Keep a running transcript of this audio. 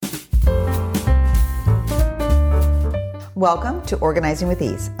Welcome to Organizing with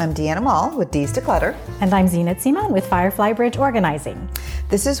Ease. I'm Deanna Mall with D's Declutter. And I'm Zinat Simon with Firefly Bridge Organizing.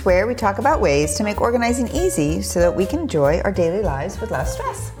 This is where we talk about ways to make organizing easy so that we can enjoy our daily lives with less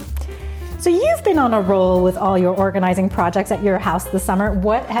stress. So you've been on a roll with all your organizing projects at your house this summer.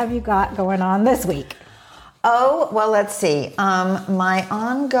 What have you got going on this week? Oh, well, let's see. My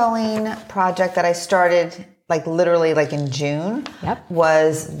ongoing project that I started literally in June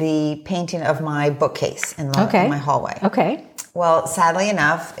was the painting of my bookcase in my hallway. Okay. Well, sadly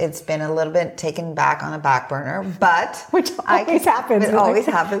enough, it's been a little bit taken back on a back burner, but which always happens. It always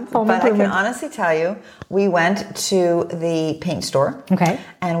happens. But I can honestly tell you, we went to the paint store. Okay.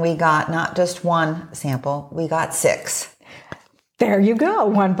 And we got not just one sample, we got 6. There you go.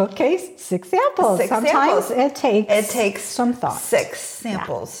 One bookcase, 6 samples. Sometimes it takes some thought. 6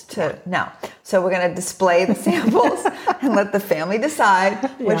 samples no. So we're going to display the samples and let the family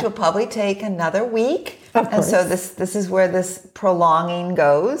decide, which will probably take another week. And so this is where this prolonging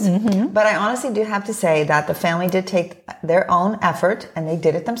goes. Mm-hmm. But I honestly do have to say that the family did take their own effort and they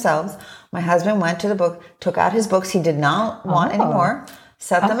did it themselves. My husband went to the book, took out his books he did not want anymore,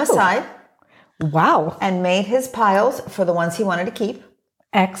 set them aside. Wow. And made his piles for the ones he wanted to keep.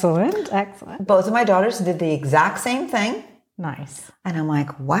 Excellent. Both of my daughters did the exact same thing. Nice. And I'm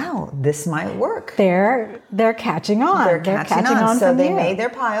like, wow, this might work. They're catching on. They're catching on. So they made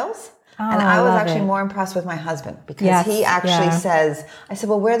their piles. Oh, and I was actually more impressed with my husband because he actually says, I said,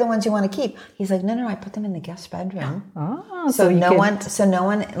 well, where are the ones you want to keep? He's like, no, I put them in the guest bedroom. Oh, so no one takes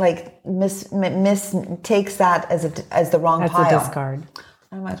that as the wrong pile. That's a discard.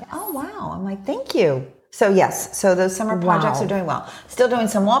 I'm like, oh, wow. I'm like, thank you. So, yes. So those summer projects are doing well. Still doing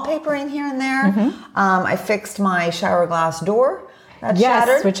some wallpapering here and there. Mm-hmm. I fixed my shower glass door. That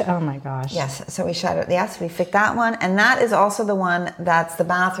shattered. Oh my gosh. Yes. So we shattered. Yes, we fixed that one. And that is also the one that's the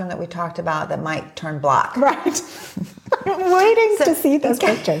bathroom that we talked about that might turn black. Right. I'm waiting to see those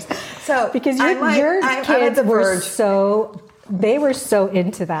pictures. So because your kids were they were so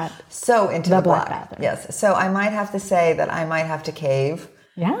into that. So into the black bathroom. Yes. So I might have to say that I might have to cave.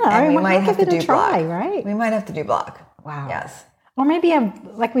 Yeah. And we might have to do black. Right? We might have to do black. Wow. Yes. Or maybe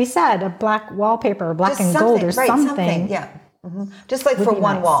like we said, a black wallpaper, black and gold or something. Yeah. Mm-hmm. Just for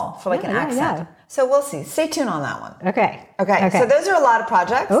one wall, for an accent. Yeah. So we'll see. Stay tuned on that one. Okay. So those are a lot of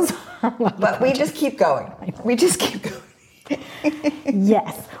projects. But we just keep going.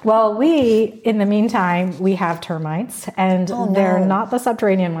 Yes. Well, in the meantime, we have termites and they're not the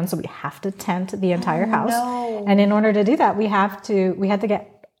subterranean ones. So we have to tent the entire house. No. And in order to do that, we had to get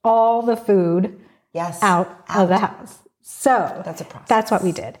all the food out of the house. So that's a process. That's what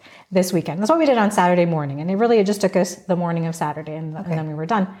we did this weekend. That's what we did on Saturday morning. And it just took us the morning of Saturday and then we were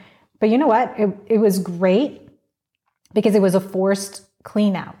done. But you know what? It was great because it was a forced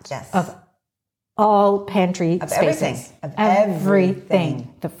clean out of all pantry spaces.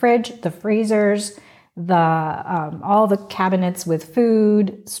 Everything. The fridge, the freezers, all the cabinets with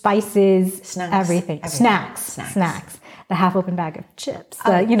food, spices, everything. Snacks. The half open bag of chips.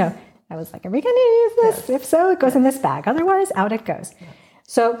 I was like, are we going to use this? Yes. If so, it goes in this bag. Otherwise, out it goes. Yeah.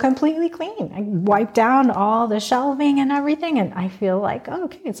 So completely clean. I wiped down all the shelving and everything, and I feel like,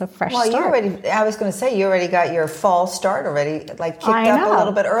 it's a fresh start. I was going to say, you already got your fall start already, kicked up a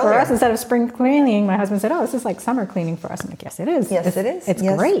little bit earlier. For us, instead of spring cleaning, my husband said, this is like summer cleaning for us. I'm like, yes, it is. Yes, it is. It's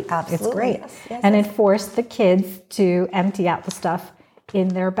great. Absolutely. It's great. Yes, and it forced the kids to empty out the stuff in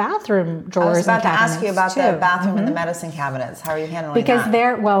their bathroom drawers and cabinets. I was about to ask you about the bathroom and the medicine cabinets. How are you handling that?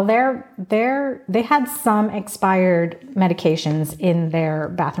 Because they had some expired medications in their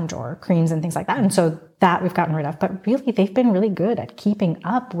bathroom drawer, creams and things like that. And so that we've gotten rid of. But really, they've been really good at keeping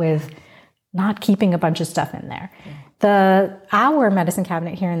up with not keeping a bunch of stuff in there. Our medicine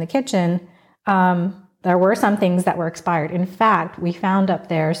cabinet here in the kitchen, there were some things that were expired. In fact, we found up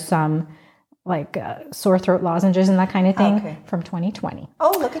there some sore throat lozenges and that kind of thing from 2020.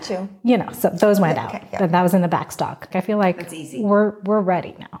 Oh, look at you. So those went out. Yeah. That was in the back stock. I feel like that's easy. We're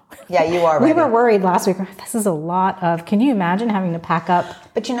ready now. Yeah, you are ready. We were worried last week. This is a lot of, can you imagine having to pack up?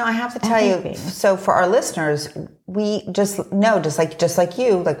 But I have to tell you, so for our listeners, we just know, just like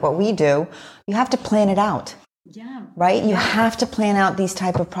you, like what we do, you have to plan it out. Yeah. Right? You have to plan out these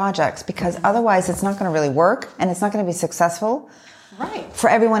type of projects because otherwise it's not going to really work and it's not going to be successful. Right. For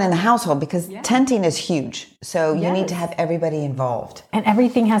everyone in the household because tenting is huge. So you need to have everybody involved. And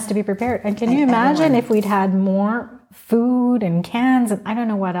everything has to be prepared. And can you imagine if we'd had more food and cans and I don't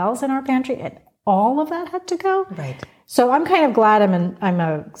know what else in our pantry and all of that had to go? Right. So I'm kind of glad I'm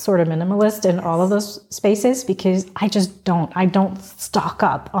a sort of minimalist in all of those spaces because I don't stock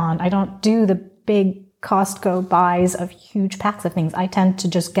up I don't do the big Costco buys of huge packs of things. I tend to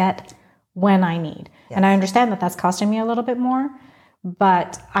just get when I need. Yes. And I understand that that's costing me a little bit more,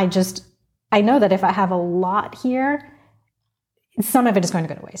 but I know that if I have a lot here, some of it is going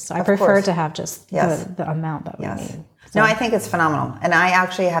to go to waste. So I prefer to have just the amount that we need. So. No, I think it's phenomenal. And I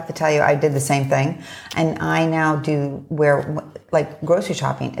actually have to tell you, I did the same thing. And I now do like grocery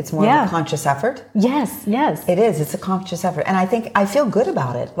shopping, it's more of a conscious effort. Yes. It is. It's a conscious effort. And I think I feel good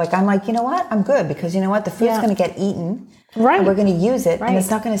about it. Like, I'm like, you know what? I'm good because you know what? The food's going to get eaten. Right. And we're going to use it. Right. And it's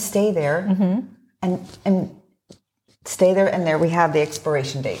not going to stay there. Mm-hmm. And stay there. And there we have the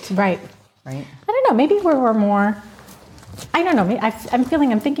expiration date. Right. I don't know. Maybe we're more... I don't know.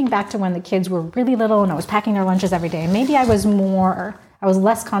 I'm thinking back to when the kids were really little and I was packing their lunches every day. And maybe I was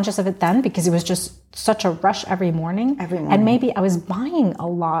less conscious of it then because it was just such a rush every morning. And maybe I was buying a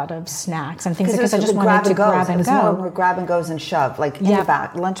lot of snacks and things because I just wanted to grab and go. It was more grab and goes and shove, like in the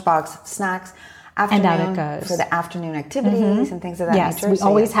back, lunchbox, snacks, afternoon, and out it goes. For the afternoon activities and things of that nature. Yes, we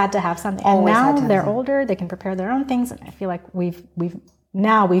always had to have something. And now they're older, they can prepare their own things. And I feel like we've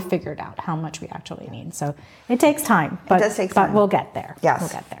figured out how much we actually need. So it takes time, but we'll get there. Yes. We'll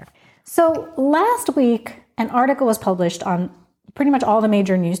get there. So last week, an article was published on pretty much all the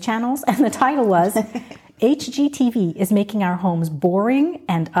major news channels. And the title was, HGTV is making our homes boring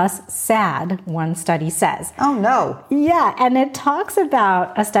and us sad, one study says. Oh, no. Yeah. And it talks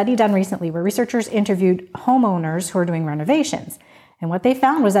about a study done recently where researchers interviewed homeowners who are doing renovations. And what they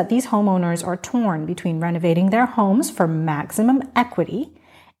found was that these homeowners are torn between renovating their homes for maximum equity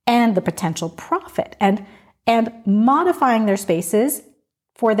and the potential profit and modifying their spaces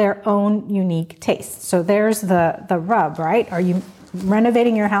for their own unique tastes. So there's the rub, right? Are you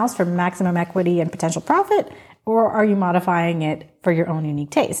renovating your house for maximum equity and potential profit, or are you modifying it for your own unique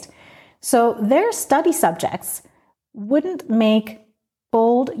taste? So their study subjects wouldn't make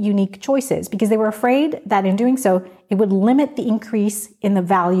bold, unique choices because they were afraid that in doing so, it would limit the increase in the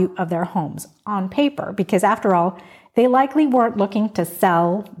value of their homes on paper. Because after all, they likely weren't looking to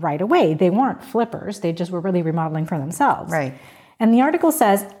sell right away. They weren't flippers. They just were really remodeling for themselves. Right. And the article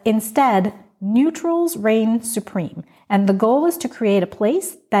says, instead, neutrals reign supreme. And the goal is to create a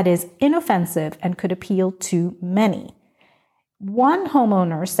place that is inoffensive and could appeal to many. One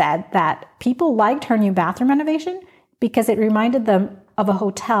homeowner said that people liked her new bathroom renovation because it reminded them of a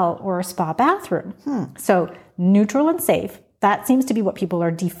hotel or a spa bathroom. So neutral and safe, that seems to be what people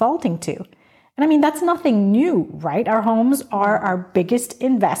are defaulting to. And I mean, that's nothing new, right? Our homes are our biggest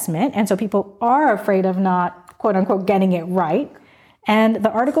investment. And so people are afraid of not, quote unquote, getting it right. And the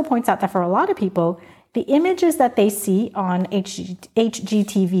article points out that for a lot of people, the images that they see on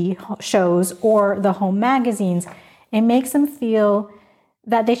HGTV shows or the home magazines, it makes them feel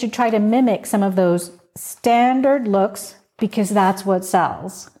that they should try to mimic some of those standard looks because that's what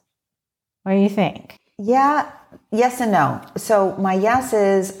sells. What do you think? Yeah, yes and no. So my yes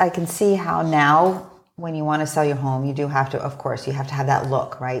is I can see how now when you want to sell your home, you do have to, of course, you have to have that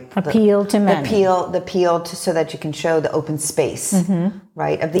look, right? Appeal to many. The appeal to, so that you can show the open space,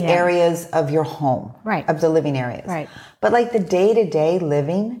 right? Of the areas of your home, right? Of the living areas. Right. But like the day-to-day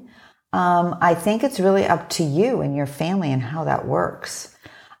living, I think it's really up to you and your family and how that works.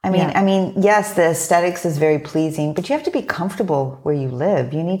 I mean, yes, the aesthetics is very pleasing, but you have to be comfortable where you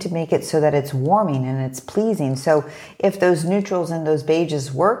live. You need to make it so that it's warming and it's pleasing. So if those neutrals and those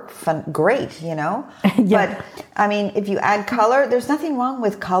beiges work, great, you know? But I mean, if you add color, there's nothing wrong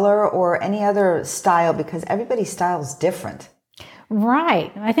with color or any other style because everybody's style is different.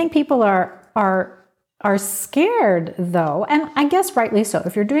 Right. I think people are scared though, and I guess rightly so.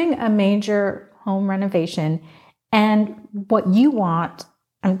 If you're doing a major home renovation and what you want,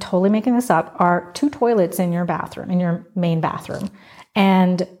 I'm totally making this up, are 2 toilets in your bathroom, in your main bathroom.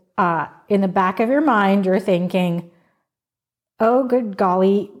 And in the back of your mind, you're thinking, oh, good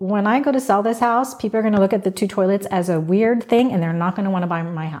golly, when I go to sell this house, people are going to look at the 2 toilets as a weird thing and they're not going to want to buy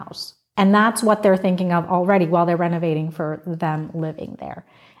my house. And that's what they're thinking of already while they're renovating for them living there.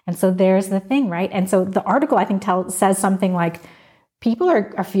 And so there's the thing, right? And so the article, I think, says something like, people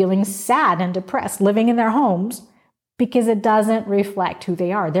are feeling sad and depressed living in their homes because it doesn't reflect who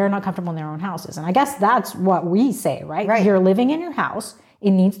they are. They're not comfortable in their own houses. And I guess that's what we say, right? You're living in your house.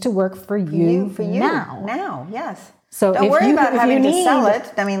 It needs to work for you now. Now, yes. So don't worry about having to sell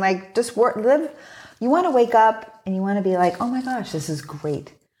it. I mean, like, just live. You want to wake up and you want to be like, oh my gosh, this is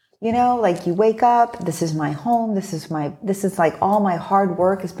great. You know, like you wake up, this is my home. This is like all my hard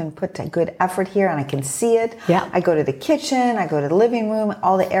work has been put to good effort here and I can see it. Yeah. I go to the kitchen, I go to the living room,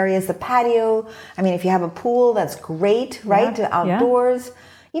 all the areas, the patio. I mean, if you have a pool, that's great, right? Yeah. Outdoors,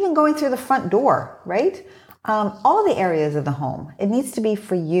 even going through the front door, right? All the areas of the home. It needs to be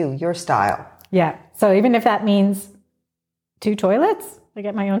for you, your style. Yeah. So even if that means 2 toilets, I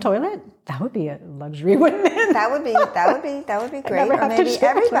get my own toilet. That would be a luxury, wouldn't it? That would be great. Or maybe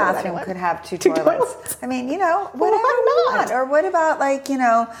every bathroom could have two toilets. I mean, whatever you want. Or what about like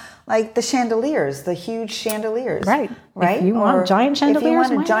the chandeliers, the huge chandeliers. Right. Right? If you want giant chandeliers,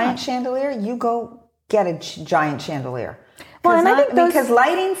 if you want a giant chandelier, you go get a giant chandelier. Well, and I think because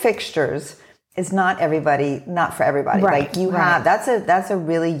lighting fixtures is not for everybody. Right, Like you have, that's a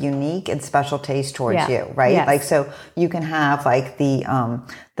really unique and special taste towards you, right? Yes. Like, so you can have like the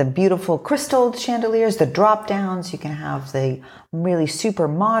beautiful crystal chandeliers, the drop downs. You can have the really super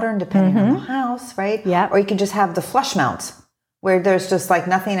modern, depending on the house, right? Yeah. Or you can just have the flush mounts, where there's just like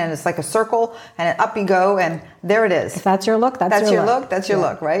nothing and it's like a circle and up you go and there it is. If that's your look, that's your look. That's your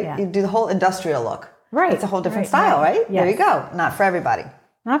look, right? Yeah. You do the whole industrial look. Right. It's a whole different style, right? Yes. There you go. Not for everybody.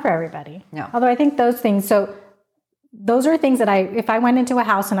 Not for everybody. No. Although I think those are things that if I went into a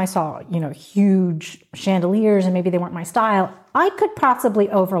house and I saw, huge chandeliers and maybe they weren't my style, I could possibly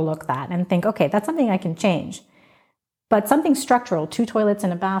overlook that and think, okay, that's something I can change. But something structural, 2 toilets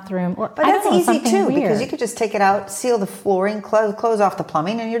in a bathroom, but that's easy too, because you could just take it out, seal the flooring, close off the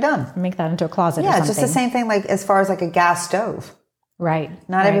plumbing, and you're done. Make that into a closet. Yeah, or something. it's just the same thing. Like as far as like a gas stove, right?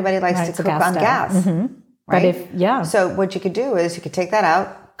 Not everybody likes to cook on gas, right? But so what you could do is you could take that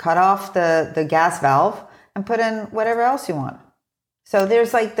out, cut off the gas valve, and put in whatever else you want. So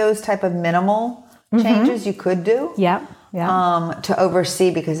there's like those type of minimal changes you could do. Yeah. To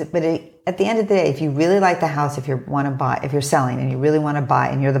oversee, at the end of the day, if you really like the house, if you're selling and you really want to buy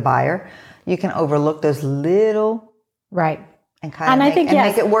and you're the buyer, you can overlook those little and kind of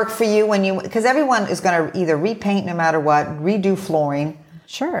make it work for you because everyone is going to either repaint no matter what, redo flooring.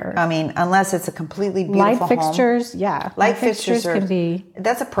 Sure. I mean, unless it's a completely beautiful light fixtures. home. Yeah. Light fixtures can be.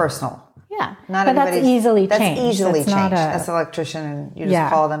 That's a personal. Yeah. Not but that's easily changed. That's easily changed. Not that's an electrician, and you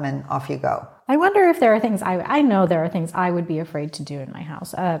just call them and off you go. I wonder if there are things, I know there are things I would be afraid to do in my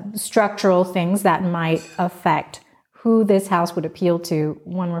house. Structural things that might affect who this house would appeal to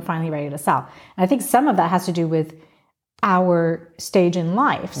when we're finally ready to sell. And I think some of that has to do with our stage in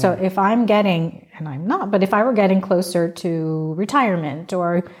life. So if I'm getting, and I'm not, but if I were getting closer to retirement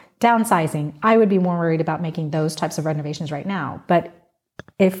or downsizing, I would be more worried about making those types of renovations right now. But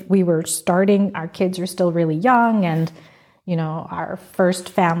if we were starting, our kids are still really young and, our first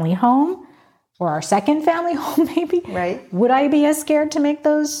family home, or our second family home, maybe. Right. Would I be as scared to make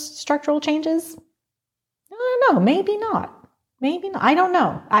those structural changes? I don't know. Maybe not. I don't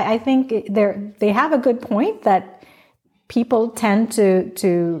know. I think they have a good point that people tend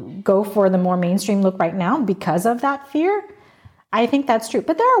to go for the more mainstream look right now because of that fear. I think that's true.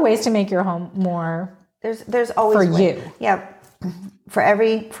 But there are ways to make your home more. There's always for you. Yeah. For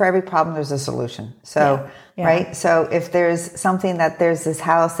every problem, there's a solution. So, right. So if there's this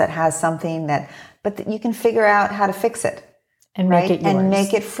house that has something but you can figure out how to fix it and make it yours. And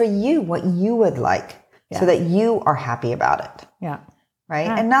make it for you, what you would like, so that you are happy about it. Yeah. Right.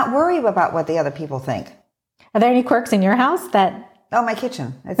 Yeah. And not worry about what the other people think. Are there any quirks in your house that? Oh, my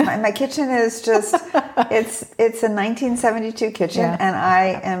kitchen. My kitchen is just, it's a 1972 kitchen, and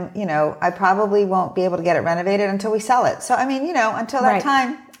I am, I probably won't be able to get it renovated until we sell it. So, I mean, until that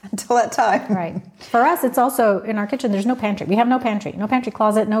time. Right. For us, it's also in our kitchen, there's no pantry. We have no pantry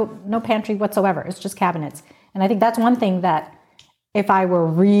closet, no pantry whatsoever. It's just cabinets. And I think that's one thing that if I were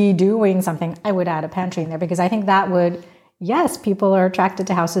redoing something, I would add a pantry in there, because I think that would, yes, people are attracted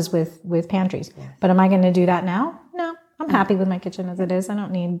to houses with pantries. Yes. But am I going to do that now? No. I'm happy with my kitchen as it is. I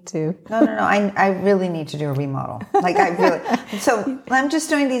don't need to. No. I really need to do a remodel. So I'm just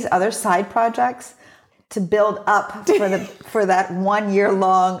doing these other side projects to build up for that 1 year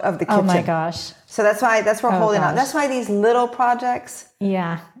long of the kitchen. Oh my gosh. So that's why we're holding on. That's why these little projects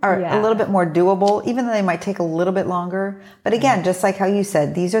are a little bit more doable, even though they might take a little bit longer. But again, just like how you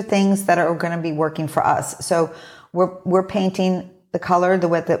said, these are things that are going to be working for us. So we're painting the color the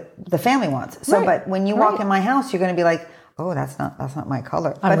way that the family wants. So, but when you walk in my house, you're going to be like, oh, that's not my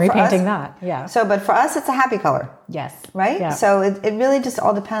color. I'm repainting that. Yeah. So, but for us, it's a happy color. Yes. Right. Yeah. So it really just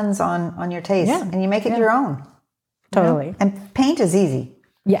all depends on your taste, and you make it your own. Totally. And paint is easy.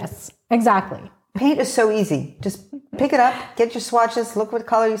 Yes, exactly. Paint is so easy. Just pick it up, get your swatches, look what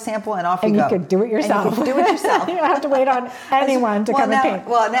color you sample, and off you go. And you could do it yourself. You don't have to wait on anyone to come and paint.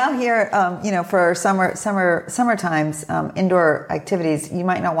 Well, now here, for summer times, indoor activities, you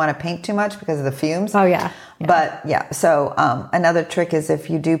might not want to paint too much because of the fumes. Oh yeah. But so another trick is if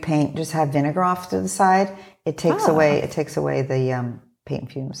you do paint, just have vinegar off to the side. It takes away the paint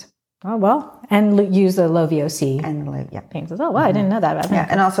fumes. Oh, well, and use the low VOC paints as well. Well, I didn't know that about vinegar.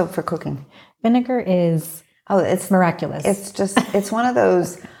 Yeah, and also for cooking. Vinegar is it's miraculous. It's one of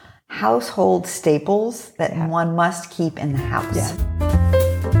those household staples that one must keep in the house. Yeah.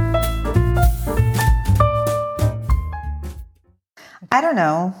 I don't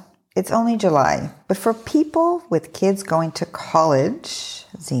know. It's only July. But for people with kids going to college,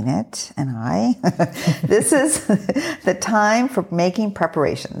 Zenit and I, this is the time for making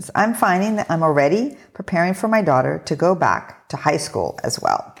preparations. I'm finding that I'm already preparing for my daughter to go back to high school as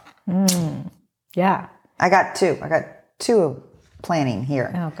well. Yeah. I got two planning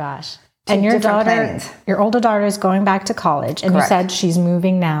here. Oh, gosh. And your daughter, your older daughter is going back to college. And Correct. You said she's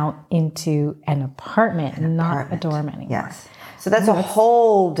moving now into an apartment, not a dorm anymore. Yes. So that's a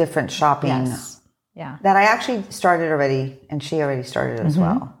whole different shopping that I actually started already, and she already started as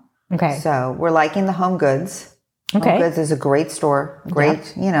well. Okay. So we're liking the Home Goods. Okay. Home Goods is a great store.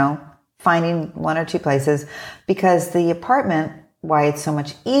 Great, finding one or two places, because the apartment, why it's so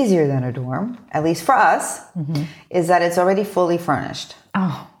much easier than a dorm, at least for us, is that it's already fully furnished.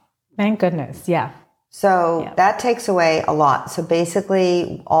 Oh, thank goodness. Yeah. So that takes away a lot. So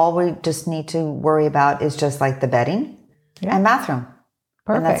basically, all we just need to worry about is just like the bedding and bathroom.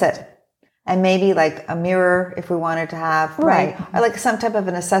 Perfect. And that's it. And maybe like a mirror if we wanted to have, right? Or like some type of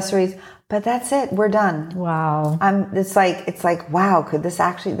an accessories. But that's it. We're done. Wow. It's like, wow, could this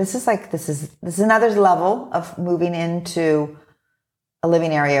actually, this is another level of moving into a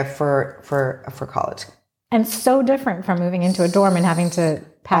living area for college. And so different from moving into a dorm and having to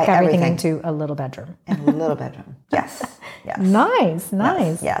pack everything into a little bedroom. And a little bedroom. Yes. Nice.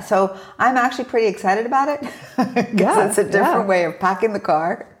 Yes. Yeah. So I'm actually pretty excited about it because it's a different way of packing the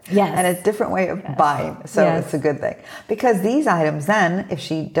car. Yes. And a different way of buying. So it's a good thing. Because these items then, if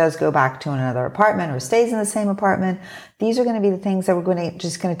she does go back to another apartment or stays in the same apartment, these are going to be the things that we're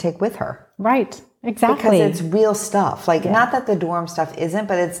just going to take with her. Right. Exactly. Because it's real stuff. Like not that the dorm stuff isn't,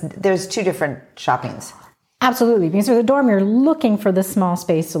 but there's two different shoppings. Absolutely. Because for the dorm, you're looking for the small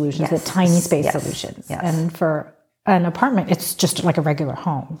space solutions, the tiny space solutions. Yes. And for an apartment, it's just like a regular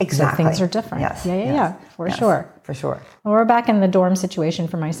home. Exactly. So things are different. Yes. Yeah. For sure. For sure. Well, we're back in the dorm situation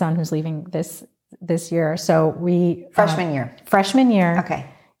for my son who's leaving this year. So we... Freshman year. Okay.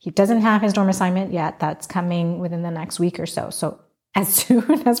 He doesn't have his dorm assignment yet. That's coming within the next week or so. So as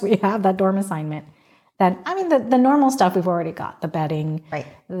soon as we have that dorm assignment, then, I mean, the normal stuff we've already got, the bedding,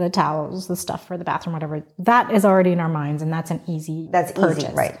 the towels, the stuff for the bathroom, whatever, that is already in our minds, and that's an easy purchase.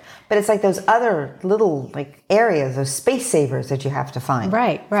 Easy, right. But it's like those other little like areas, those space savers that you have to find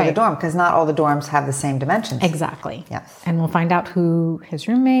for the dorm, because not all the dorms have the same dimensions. Exactly. Yes. And we'll find out who his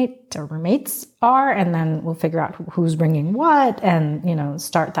roommate or roommates are, and then we'll figure out who's bringing what, and,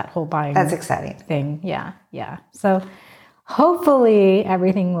 start that whole buying That's exciting thing. Yeah. So hopefully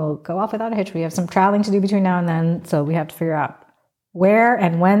everything will go off without a hitch. We have some traveling to do between now and then, so we have to figure out where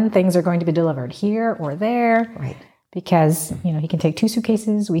and when things are going to be delivered, here or there. Right. Because, he can take 2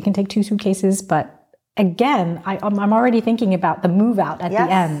 suitcases, we can take 2 suitcases, but again, I'm already thinking about the move out at the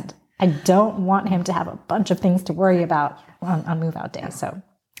end. I don't want him to have a bunch of things to worry about on move out day. So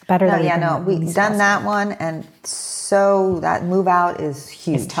better than we've done that one, and so that move out is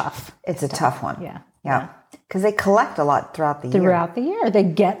huge. It's tough. It's a tough one. Yeah. Because they collect a lot throughout the year. They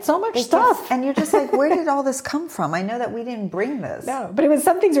get so much stuff. And you're just like, where did all this come from? I know that we didn't bring this. No, but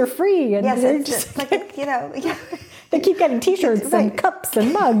some things are free. And it's just like, they keep getting T-shirts and cups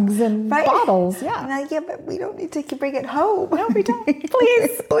and mugs and bottles. Yeah. Like, but we don't need to bring it home. No, we don't.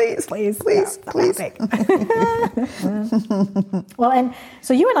 Please. Well, and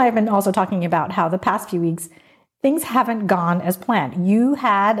so you and I have been also talking about how the past few weeks, things haven't gone as planned. You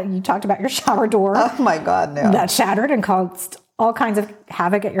talked about your shower door. Oh my God, no. That shattered and caused all kinds of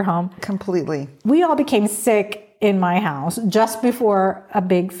havoc at your home. Completely. We all became sick in my house just before a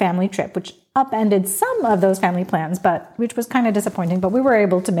big family trip, which upended some of those family plans, which was kind of disappointing, but we were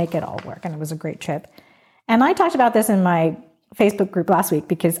able to make it all work, and it was a great trip. And I talked about this in my Facebook group last week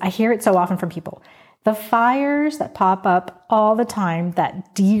because I hear it so often from people. The fires that pop up all the time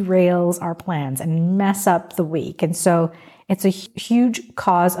that derails our plans and mess up the week. And so it's a huge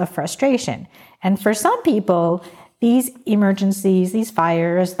cause of frustration. And for some people, these emergencies, these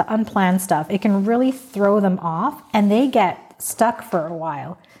fires, the unplanned stuff, it can really throw them off and they get stuck for a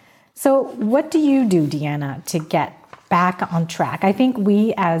while. So what do you do, Deanna, to get back on track? I think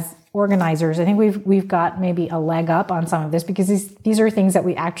we as organizers, I think we've got maybe a leg up on some of this because these are things that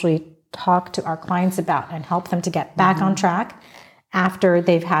we actually talk to our clients about and help them to get back on track after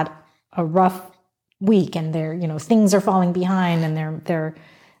they've had a rough week and they're, things are falling behind and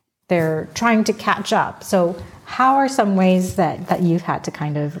they're trying to catch up. So how are some ways that you've had to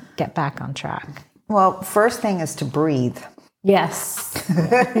kind of get back on track? Well, first thing is to breathe. Yes.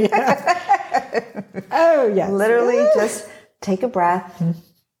 Oh, yes. Literally just take a breath.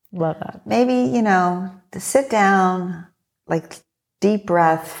 Love that. Maybe, to sit down, like deep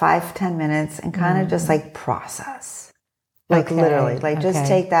breath, 5-10 minutes, and kind of just like process. Like literally, like just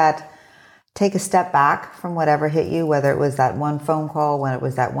take a step back from whatever hit you, whether it was that one phone call, when it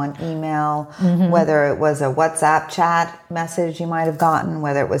was that one email, whether it was a WhatsApp chat message you might have gotten,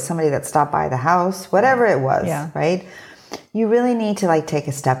 whether it was somebody that stopped by the house, whatever it was, right? You really need to like take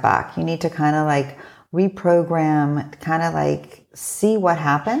a step back. You need to kind of like reprogram, kind of like see what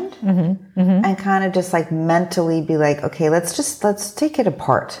happened and kind of just like mentally be like, okay, let's take it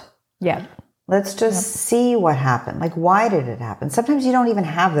apart. Yeah. Let's just see what happened. Like, why did it happen? Sometimes you don't even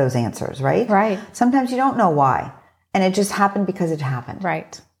have those answers, right? Right. Sometimes you don't know why. And it just happened because it happened.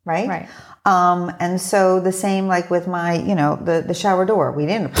 Right. Right? Right. And so the same like with my, the shower door. We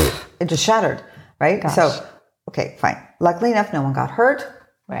didn't, it just shattered, right? Gosh. So, okay, fine. Luckily enough, no one got hurt.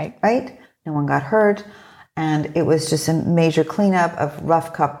 Right. Right? No one got hurt. And it was just a major cleanup of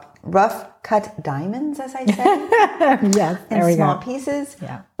rough cut diamonds, as I say. Yes, there in we small go. pieces.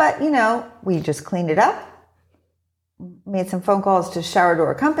 Yeah. But, we just cleaned it up, made some phone calls to shower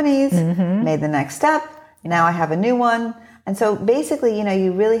door companies, made the next step. Now I have a new one. And so basically,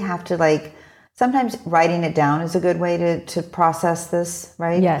 you really have to like, sometimes writing it down is a good way to process this,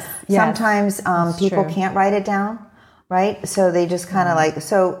 right? Yes. Sometimes people true. can't write it down. Right? So they just kind of like,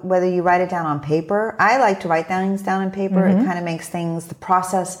 so whether you write it down on paper, I like to write things down on paper. It kind of makes the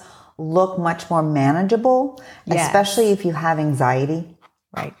process look much more manageable, especially if you have anxiety.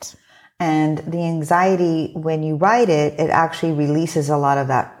 Right. And the anxiety, when you write it, it actually releases a lot of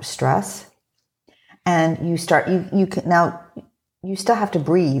that stress. And you still have to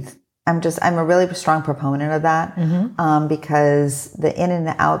breathe. I'm a really strong proponent of that because the in and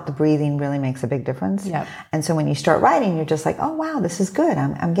out, the breathing really makes a big difference. Yep. And so when you start writing, you're just like, oh, wow, this is good.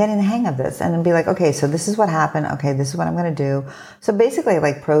 I'm getting the hang of this. And then be like, okay, so this is what happened. Okay, this is what I'm going to do. So basically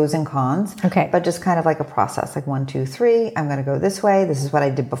like pros and cons, but just kind of like a process, like 1, 2, 3, I'm going to go this way. This is what I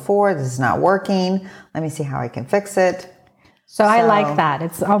did before. This is not working. Let me see how I can fix it. So I like that.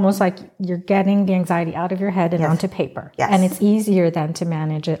 It's almost like you're getting the anxiety out of your head and onto paper. Yes. And it's easier then to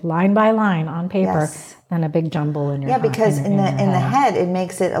manage it line by line on paper than a big jumble in your head. Yeah, because in the head, it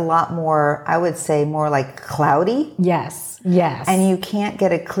makes it a lot more, I would say, more like cloudy. Yes. Yes. And you can't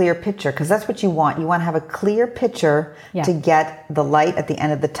get a clear picture because that's what you want. You want to have a clear picture to get the light at the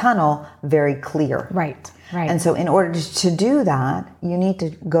end of the tunnel very clear. Right. Right. And so in order to do that, you need to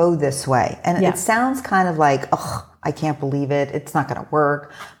go this way. And it sounds kind of like, oh, I can't believe it. It's not going to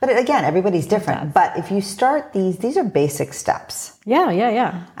work. But again, everybody's different. But if you start these are basic steps. Yeah.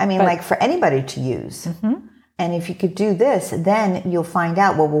 I mean, like for anybody to use. And if you could do this, then you'll find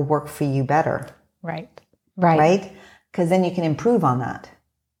out what will work for you better. Right. Because then you can improve on that.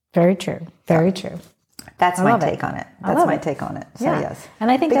 Very true. Very true. That's my take on it. That's my take on it. So yes.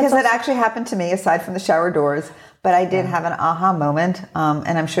 And I think because it actually happened to me aside from the shower doors, but I did have an aha moment.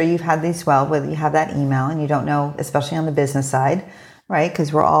 And I'm sure you've had these whether you have that email and you don't know, especially on the business side, right?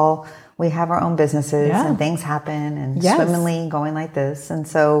 Because we have our own businesses and things happen and swimmingly going like this. And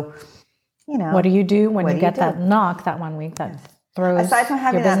so, what do you do when you get that knock that one week that throws aside from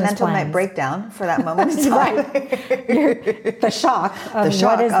having that mental plans. breakdown for that moment in time. The shock of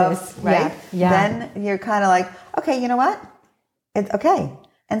what is this? Right? Yeah. Then you're kind of like, okay, you know what? It's okay.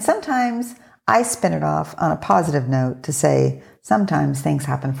 And sometimes I spin it off on a positive note to say, sometimes things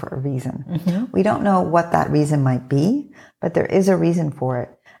happen for a reason. We don't know what that reason might be, but there is a reason for it.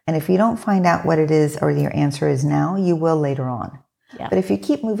 And if you don't find out what it is or your answer is now, you will later on. Yeah. But if you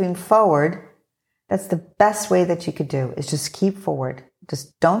keep moving forward, that's the best way that you could do is just keep forward.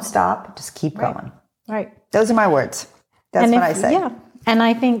 Just don't stop. Just keep going. Right. Those are my words. That's what I say. Yeah. And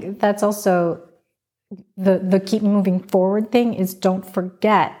I think that's also the keep moving forward thing is don't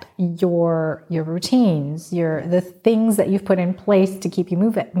forget your routines, the things that you've put in place to keep you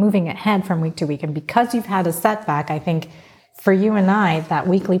moving ahead from week to week. And because you've had a setback, I think for you and I, that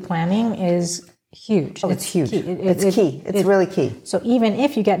weekly planning is huge. Oh, it's huge. Key. It's key. It's really key. So even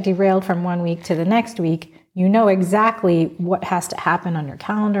if you get derailed from one week to the next week, you know exactly what has to happen on your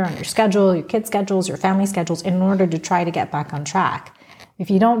calendar, on your schedule, your kids' schedules, your family schedules in order to try to get back on track. If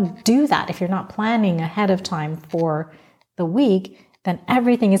you don't do that, if you're not planning ahead of time for the week, then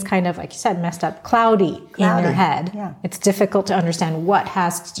everything is kind of, like you said, messed up, cloudy in your head. Yeah. It's difficult to understand what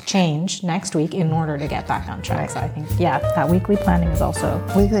has to change next week in order to get back on track. Right. So I think, that weekly planning is also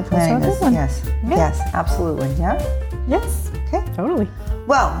weekly planning also a good one. Yes, absolutely. Yeah. Yes. Okay. Totally.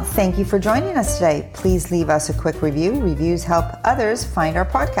 Well, thank you for joining us today. Please leave us a quick review. Reviews help others find our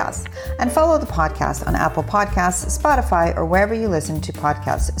podcast. And follow the podcast on Apple Podcasts, Spotify, or wherever you listen to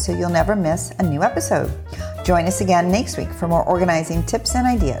podcasts so you'll never miss a new episode. Join us again next week for more organizing tips and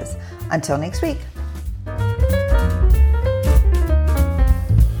ideas. Until next week.